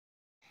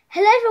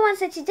Hello everyone,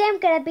 so today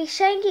I'm going to be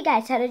showing you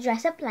guys how to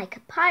dress up like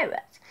a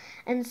pirate.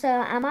 And so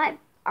I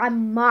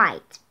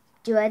might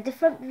do a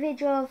different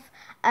video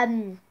of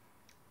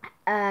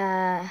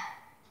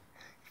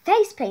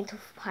face paint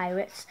of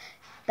pirates.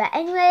 But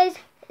anyways,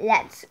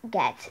 let's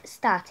get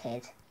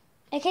started.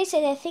 Okay,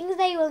 so the things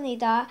that you will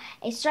need are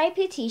a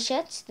stripy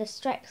t-shirt. The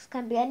stripes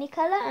can be any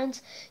colour,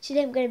 and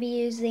today I'm going to be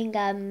using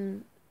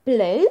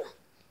blue.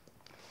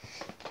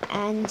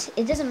 And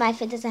it doesn't matter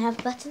if it doesn't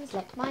have buttons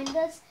like mine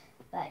does,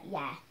 but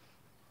yeah.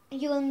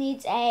 You will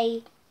need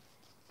a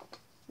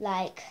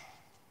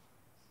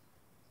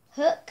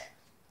hook.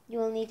 You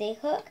will need a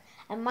hook,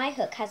 and my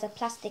hook has a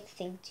plastic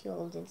thing to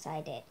hold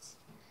inside it.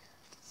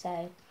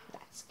 So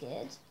that's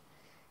good.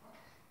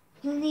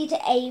 You'll need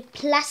a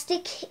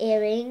plastic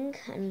earring,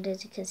 and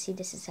as you can see,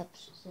 this is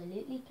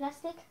absolutely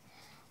plastic.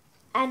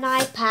 An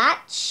eye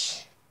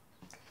patch,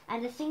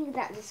 and the thing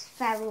that was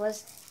found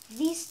was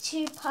these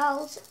two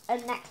pearls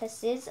and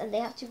necklaces, and they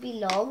have to be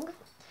long.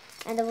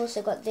 And I've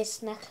also got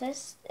this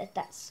necklace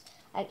that's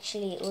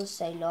actually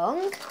also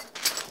long,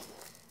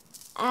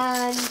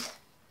 and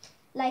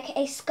like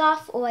a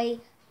scarf or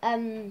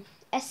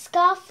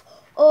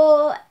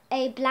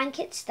a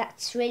blanket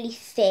that's really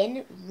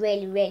thin,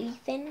 really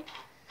thin.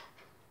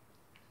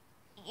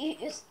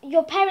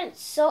 Your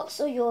parents' socks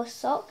or your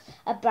sock,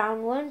 a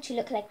brown one to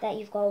look like that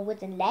you've got a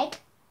wooden leg,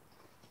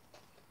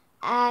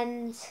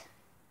 and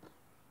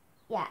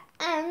yeah,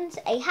 and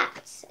a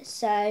hat.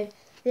 So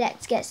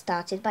let's get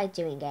started by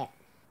doing it.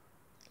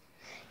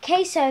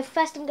 Okay, so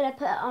first I'm going to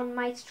put on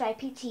my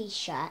stripy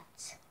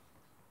t-shirt.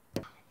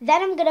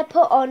 Then I'm going to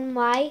put on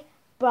my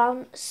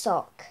brown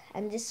sock.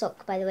 And this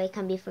sock, by the way,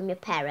 can be from your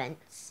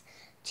parents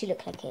to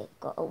look like it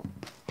got a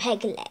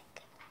peg leg.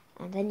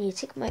 And then you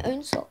take my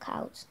own sock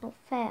out. It's not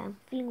fair. I'm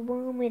feeling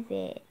warm with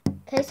it.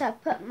 Okay, so I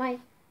put my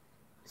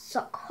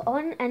sock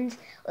on, and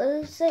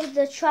also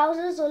the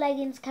trousers or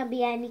leggings can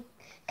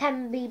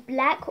be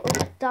black or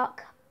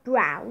dark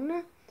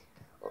brown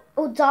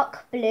or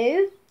dark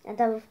blue. And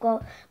then we've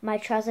got my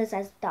trousers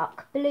as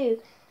dark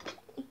blue.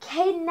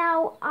 Okay,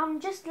 now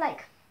I'm just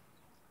like,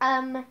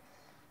 I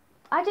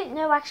don't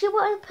know actually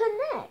what I'll put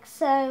next.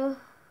 So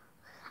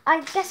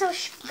I guess I'm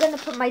gonna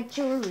put my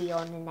jewelry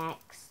on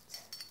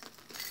next.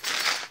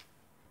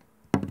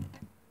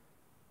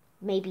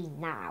 Maybe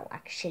now,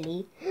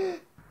 actually.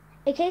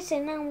 Okay, so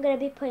now I'm gonna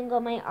be putting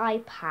on my eye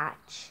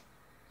patch.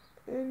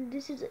 And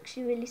this is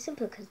actually really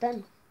simple because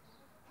done.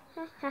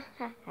 Ha ha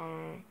ha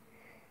ha.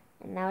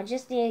 And now I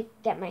just need to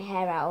get my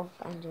hair out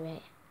of under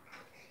it.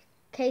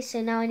 Okay,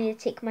 so now I need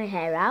to take my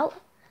hair out.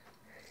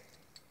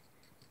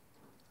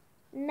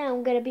 Now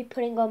I'm going to be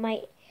putting on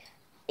my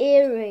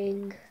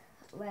earring.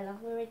 Well,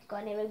 I've already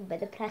got an earring, but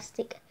the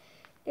plastic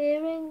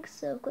earring.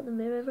 So I've got the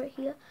mirror right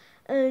here.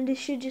 And it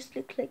should just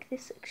look like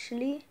this,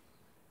 actually.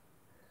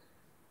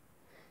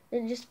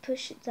 Then just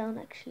push it down,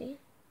 actually.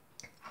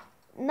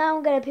 Now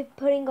I'm going to be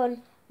putting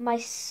on my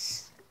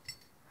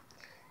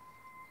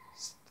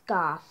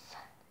scarf.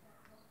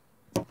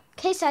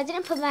 Okay, so I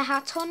didn't put my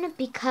hat on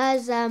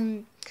because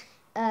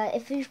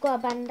if you've got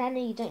a bandana,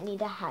 you don't need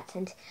a hat,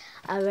 and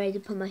I already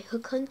put my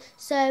hook on.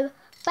 So,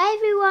 bye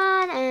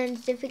everyone,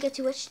 and don't forget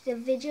to watch the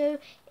video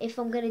if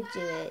I'm going to do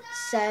it.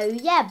 So,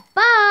 yeah,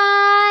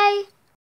 bye!